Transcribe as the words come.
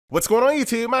What's going on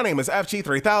YouTube? My name is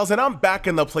FG3000. I'm back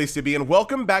in the place to be and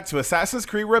welcome back to Assassin's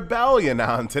Creed Rebellion.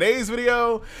 Now in today's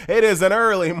video, it is an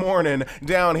early morning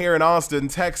down here in Austin,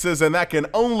 Texas, and that can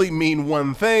only mean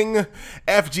one thing.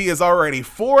 FG is already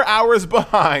 4 hours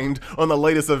behind on the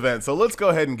latest event. So let's go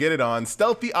ahead and get it on.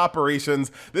 Stealthy Operations.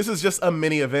 This is just a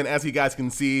mini event. As you guys can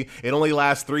see, it only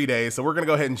lasts 3 days. So we're going to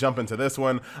go ahead and jump into this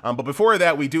one. But before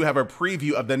that, we do have a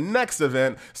preview of the next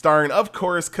event starring, of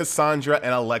course, Cassandra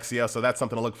and Alexia. So that's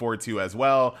something to look forward to as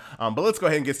well. But let's go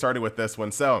ahead and get started with this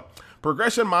one. So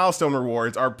progression milestone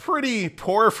rewards are pretty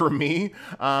poor for me.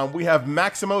 We have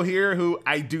Maximo here, who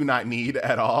I do not need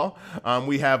at all.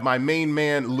 We have my main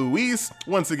man, Luis,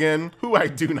 once again, who I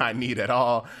do not need at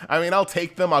all. I mean, I'll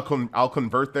take them. I'll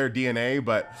convert their DNA,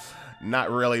 but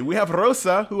not really. We have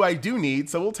Rosa, who I do need,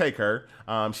 so we'll take her.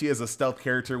 She is a stealth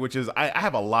character, which is, I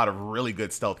have a lot of really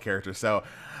good stealth characters, so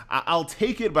I'll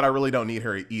take it, but I really don't need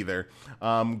her either.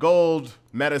 Gold,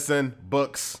 medicine,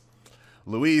 books,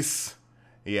 Luis.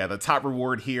 Yeah, the top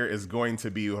reward here is going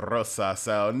to be Rosa.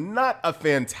 So not a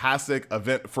fantastic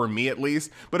event for me, at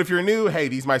least. But if you're new, hey,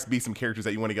 these might be some characters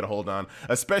that you want to get a hold on,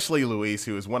 especially Luis,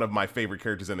 who is one of my favorite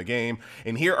characters in the game.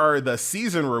 And here are the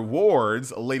season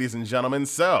rewards, ladies and gentlemen.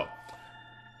 So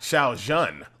Shao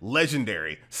Jun,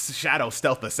 legendary shadow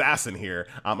stealth assassin here.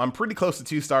 I'm pretty close to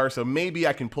 2 stars, so maybe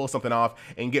I can pull something off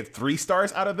and get 3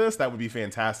 stars out of this. That would be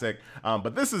fantastic.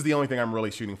 But this is the only thing I'm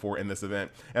really shooting for in this event.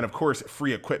 And of course,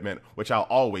 free equipment, which I'll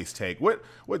always take. What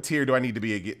tier do I need to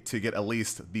be to get at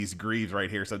least these greaves right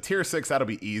here? So tier 6, that'll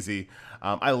be easy.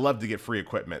 I love to get free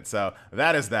equipment. So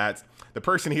that is that. The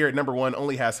person here at number 1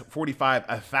 only has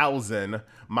 45,000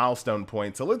 milestone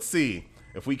points. So let's see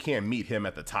if we can't meet him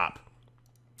at the top.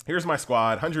 Here's my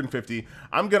squad, 150.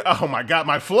 I'm gonna, oh my God,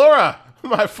 my Flora,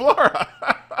 my Flora.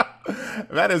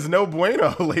 That is no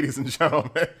bueno, ladies and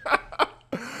gentlemen.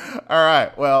 All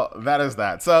right, well, that is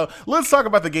that. So let's talk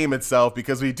about the game itself,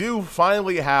 because we do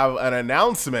finally have an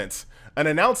announcement of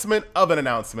an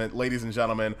announcement, ladies and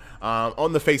gentlemen,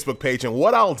 on the Facebook page. And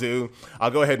what I'll do,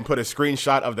 I'll go ahead and put a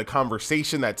screenshot of the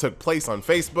conversation that took place on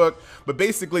Facebook, but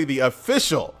basically the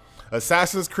official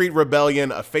Assassin's Creed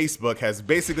Rebellion Facebook has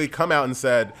basically come out and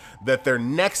said that their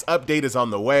next update is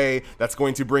on the way. That's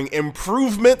going to bring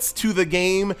improvements to the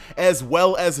game as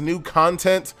well as new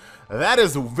content. That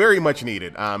is very much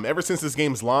needed. Ever since this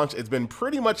game's launch, it's been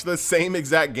pretty much the same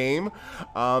exact game.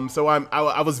 So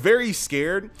I was very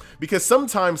scared, because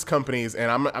sometimes companies,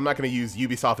 and I'm not going to use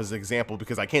Ubisoft as an example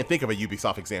because I can't think of a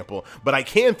Ubisoft example, but I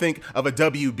can think of a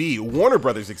WB, Warner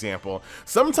Brothers example.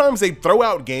 Sometimes they throw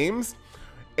out games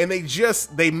and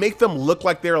they make them look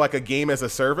like they're like a game as a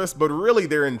service, but really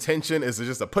their intention is to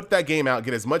just put that game out,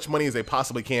 get as much money as they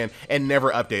possibly can, and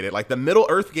never update it. Like the Middle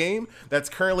Earth game that's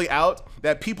currently out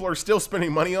that people are still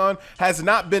spending money on has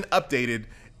not been updated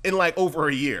in like over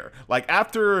a year. Like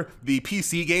after the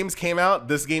PC games came out,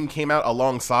 this game came out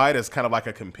alongside as kind of like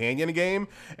a companion game.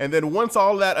 And then once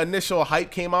all that initial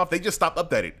hype came off, they just stopped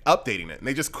updating it, and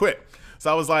they just quit.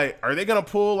 So I was like, are they gonna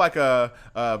pull like a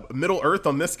Middle Earth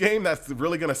on this game? That's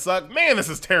really gonna suck. Man, this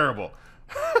is terrible.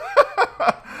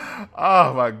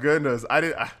 Oh my goodness.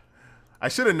 I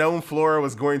should have known Flora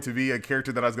was going to be a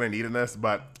character that I was gonna need in this,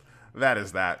 but that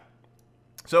is that.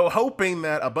 So hoping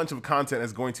that a bunch of content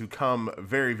is going to come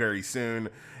very, very soon.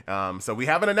 So we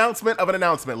have an announcement of an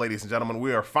announcement, ladies and gentlemen.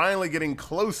 We are finally getting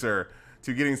closer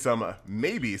to getting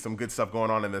maybe some good stuff going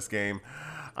on in this game.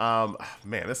 Man,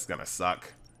 this is gonna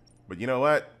suck. But you know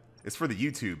what? It's for the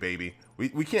YouTube, baby.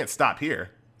 We can't stop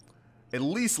here. At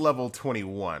least level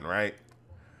 21, right?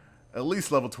 At least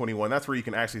level 21. That's where you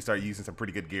can actually start using some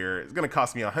pretty good gear. It's going to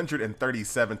cost me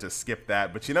 137 to skip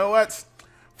that. But you know what?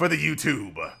 For the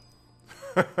YouTube.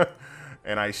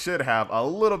 And I should have a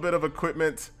little bit of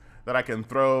equipment that I can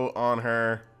throw on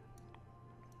her.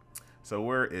 So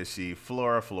where is she?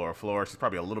 Flora. She's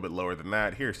probably a little bit lower than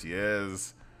that. Here she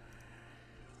is.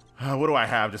 What do I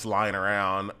have just lying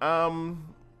around?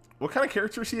 What kind of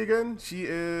character is she again? She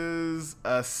is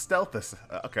a stealth.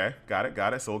 Okay, got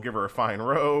it. So we'll give her a fine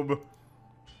robe.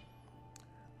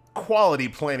 Quality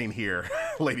planning here,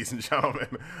 ladies and gentlemen.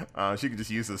 She can just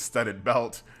use a studded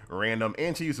belt, random,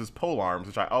 and she uses pole arms,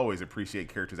 which I always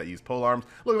appreciate characters that use pole arms.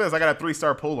 Look at this, I got a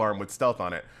 3-star pole arm with stealth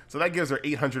on it. So that gives her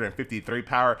 853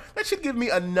 power. That should give me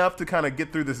enough to kind of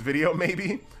get through this video,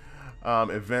 maybe.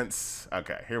 Events,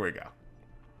 okay, here we go.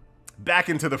 Back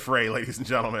into the fray, ladies and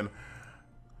gentlemen.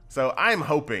 So I'm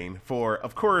hoping for,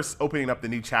 of course, opening up the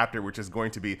new chapter, which is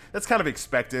going to be, that's kind of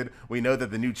expected. We know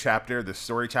that the new chapter, the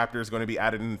story chapter, is going to be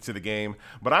added into the game.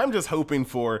 But I'm just hoping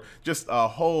for just a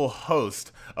whole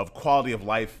host of quality of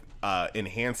life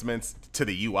enhancements to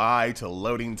the UI, to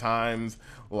loading times.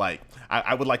 Like,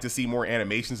 I would like to see more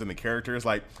animations in the characters.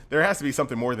 Like, there has to be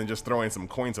something more than just throwing some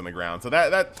coins on the ground. So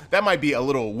that might be a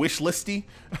little wish listy.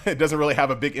 It doesn't really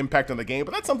have a big impact on the game,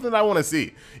 but that's something that I want to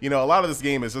see. You know, a lot of this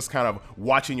game is just kind of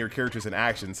watching your characters in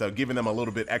action, so giving them a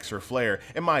little bit extra flair,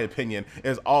 in my opinion,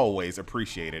 is always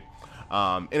appreciated.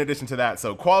 In addition to that,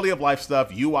 so quality of life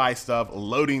stuff, UI stuff,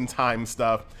 loading time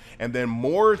stuff, and then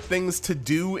more things to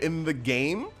do in the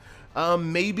game.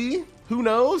 Maybe, who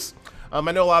knows? I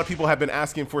know a lot of people have been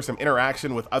asking for some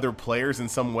interaction with other players in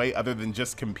some way other than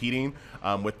just competing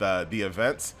with the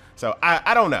events. So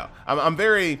I don't know. I'm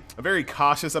very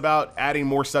cautious about adding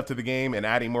more stuff to the game and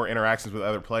adding more interactions with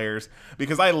other players,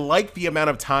 because I like the amount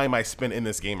of time I spend in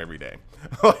this game every day.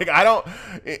 Like, I don't,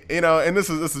 you know, and this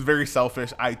is very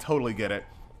selfish. I totally get it.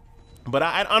 But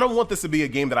I don't want this to be a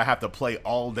game that I have to play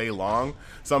all day long.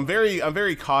 So I'm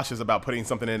very cautious about putting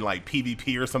something in like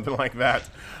PvP or something like that,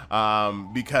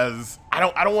 because I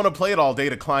don't want to play it all day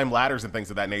to climb ladders and things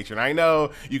of that nature. And I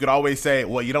know you could always say,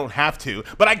 well, you don't have to,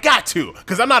 but I got to,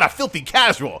 because I'm not a filthy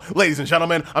casual, ladies and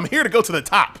gentlemen. I'm here to go to the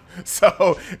top.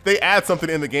 So if they add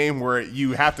something in the game where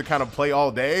you have to kind of play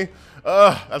all day,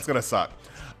 that's gonna suck.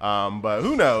 But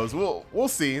who knows? We'll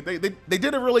see. They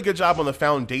did a really good job on the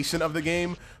foundation of the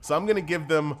game, so I'm gonna give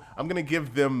them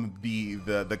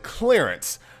the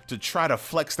clearance to try to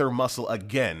flex their muscle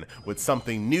again with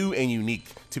something new and unique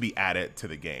to be added to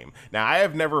the game. Now, I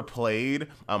have never played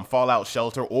Fallout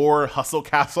Shelter or Hustle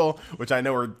Castle, which I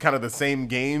know are kind of the same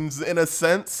games in a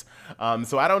sense.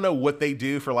 So I don't know what they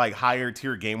do for like higher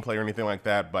tier gameplay or anything like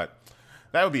that, but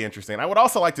that would be interesting. I would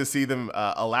also like to see them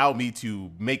allow me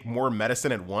to make more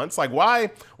medicine at once. Like, why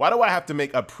do I have to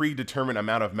make a predetermined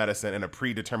amount of medicine and a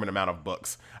predetermined amount of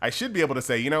books? I should be able to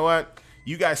say, you know what?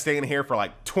 You guys stay in here for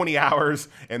like 20 hours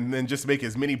and then just make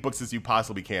as many books as you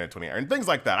possibly can in 20 hours and things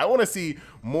like that. I want to see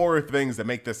more things that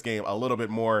make this game a little bit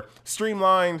more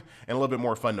streamlined and a little bit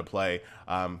more fun to play.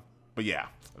 But yeah,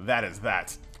 that is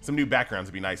that. Some new backgrounds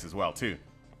would be nice as well, too.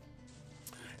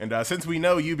 And since we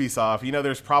know Ubisoft, you know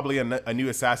there's probably a new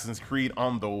Assassin's Creed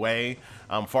on the way.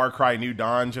 Far Cry New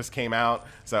Dawn just came out,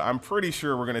 so I'm pretty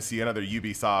sure we're going to see another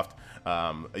Ubisoft,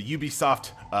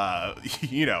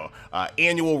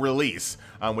 annual release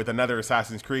with another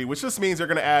Assassin's Creed, which just means they're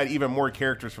going to add even more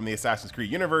characters from the Assassin's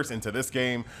Creed universe into this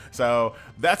game. So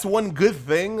that's one good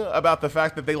thing about the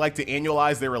fact that they like to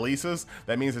annualize their releases.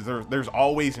 That means that there's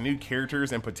always new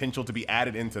characters and potential to be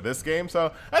added into this game,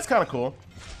 so that's kind of cool.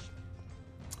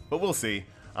 But we'll see.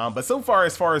 But so far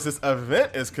as this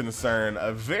event is concerned,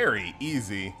 very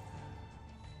easy.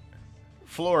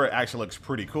 Flora actually looks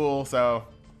pretty cool, so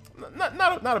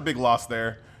not a big loss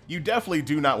there. You definitely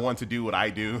do not want to do what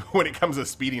I do when it comes to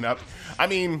speeding up. I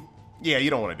mean, yeah, you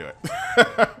don't want to do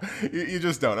it. you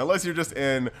just don't, unless you're just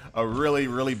in a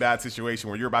really bad situation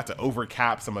where you're about to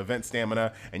overcap some event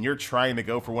stamina and you're trying to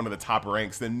go for one of the top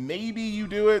ranks. Then maybe you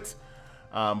do it.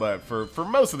 But for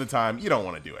most of the time, you don't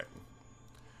want to do it.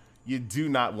 You do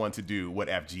not want to do what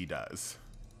FG does.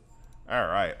 All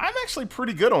right, I'm actually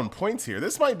pretty good on points here.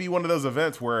 This might be one of those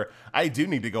events where I do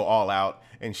need to go all out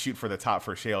and shoot for the top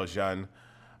for Shao Jun,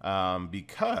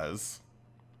 because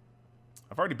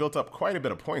I've already built up quite a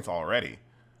bit of points already.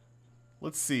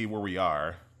 Let's see where we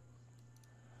are.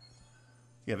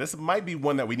 Yeah, this might be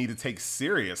one that we need to take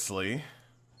seriously.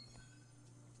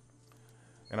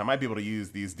 And I might be able to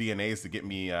use these DNAs to get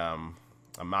me a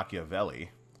Machiavelli.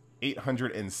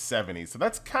 870. So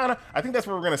that's kind of, I think that's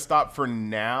where we're going to stop for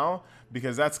now,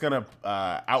 because that's going to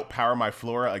outpower my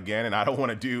Flora again, and I don't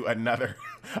want to do another,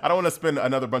 I don't want to spend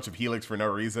another bunch of Helix for no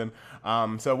reason.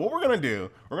 So what we're going to do,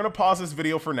 we're going to pause this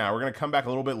video for now. We're going to come back a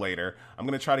little bit later. I'm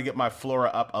going to try to get my Flora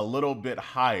up a little bit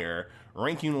higher.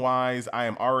 Ranking wise, I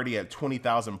am already at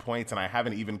 20,000 points, and I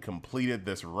haven't even completed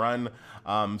this run.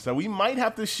 So we might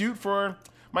have to shoot for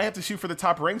the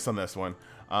top ranks on this one.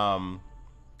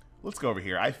 Let's go over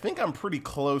here. I think I'm pretty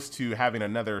close to having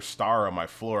another star on my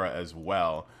Flora as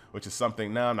well, which is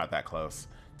something, no, I'm not that close.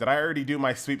 Did I already do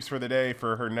my sweeps for the day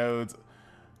for her nodes?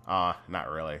 Not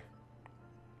really.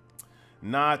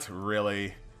 Not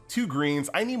really. 2 greens.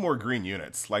 I need more green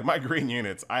units. Like, my green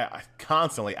units, I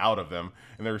constantly out of them.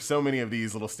 And there are so many of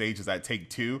these little stages that take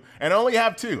 2. And I only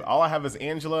have 2. All I have is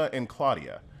Angela and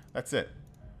Claudia. That's it.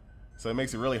 So it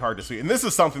makes it really hard to see. And this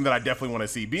is something that I definitely want to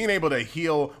see. Being able to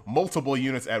heal multiple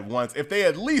units at once. If they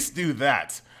at least do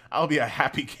that, I'll be a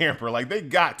happy camper. Like, they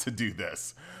got to do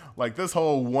this. Like, this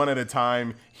whole one at a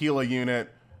time, heal a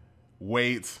unit,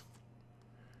 wait,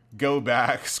 go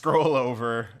back, scroll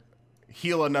over,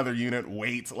 heal another unit,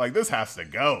 wait. Like, this has to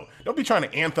go. Don't be trying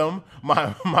to anthem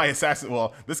my assassin.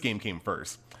 Well, this game came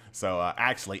first. So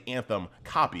actually, Anthem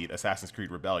copied Assassin's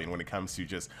Creed Rebellion when it comes to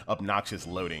just obnoxious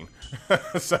loading.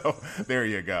 So there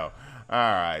you go. All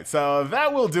right, so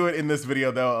that will do it in this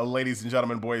video, though, ladies and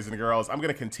gentlemen, boys and girls. I'm going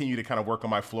to continue to kind of work on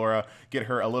my Flora, get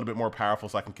her a little bit more powerful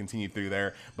so I can continue through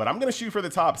there. But I'm going to shoot for the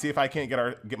top, see if I can't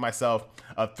get myself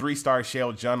a 3-star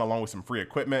Shao Jun along with some free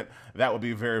equipment. That would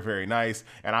be very, very nice.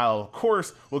 And I'll, of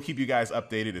course, will keep you guys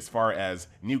updated as far as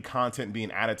new content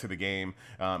being added to the game.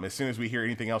 As soon as we hear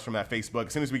anything else from that Facebook,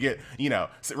 as soon as we get, you know,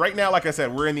 so right now, like I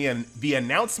said, we're in the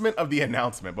announcement of the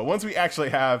announcement. But once we actually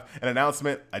have an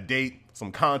announcement, a date, some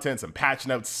content, some patch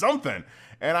notes, something.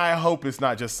 And I hope it's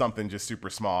not just something just super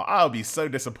small. I'll be so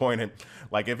disappointed.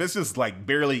 Like if it's just like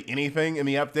barely anything in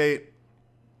the update,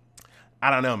 I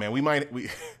don't know, man.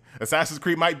 Assassin's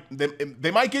Creed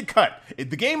they might get cut.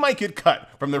 The game might get cut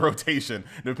from the rotation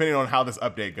depending on how this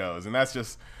update goes. And that's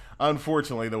just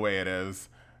unfortunately the way it is.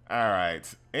 All right.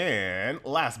 And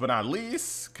last but not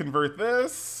least, convert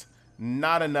this.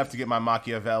 Not enough to get my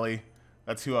Machiavelli.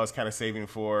 That's who I was kind of saving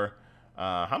for.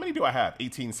 How many do I have?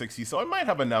 1860. So I might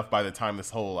have enough by the time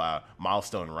this whole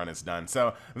milestone run is done.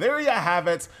 So there you have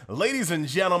it, ladies and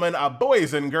gentlemen,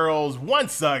 boys and girls.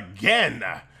 Once again,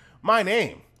 my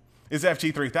name is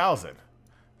FG3000.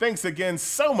 Thanks again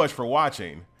so much for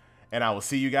watching, and I will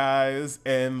see you guys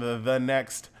in the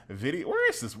next video. Where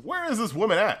is this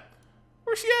woman at?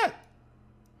 Where's she at?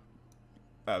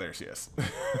 Oh, there she is.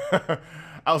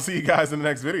 I'll see you guys in the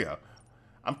next video.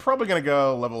 I'm probably gonna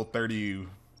go level 30.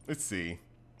 Let's see.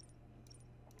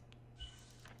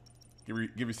 Give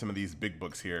you some of these big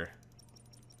books here.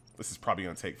 This is probably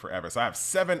going to take forever. So I have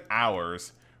 7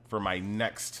 hours for my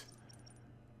next.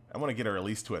 I want to get her at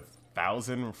least to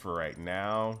 1,000 for right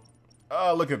now.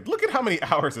 Oh, look at how many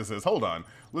hours this is. Hold on.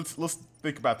 Let's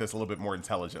think about this a little bit more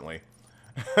intelligently.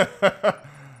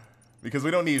 Because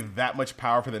we don't need that much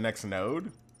power for the next node.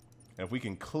 And if we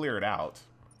can clear it out.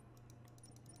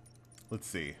 Let's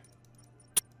see.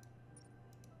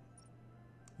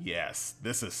 Yes,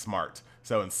 this is smart.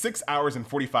 So in 6 hours and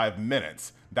 45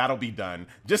 minutes, that'll be done.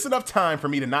 Just enough time for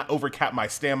me to not overcap my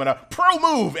stamina. Pro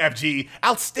move, FG.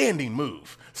 Outstanding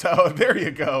move. So there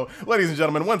you go. Ladies and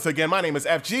gentlemen, once again, my name is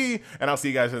FG, and I'll see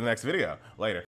you guys in the next video. Later.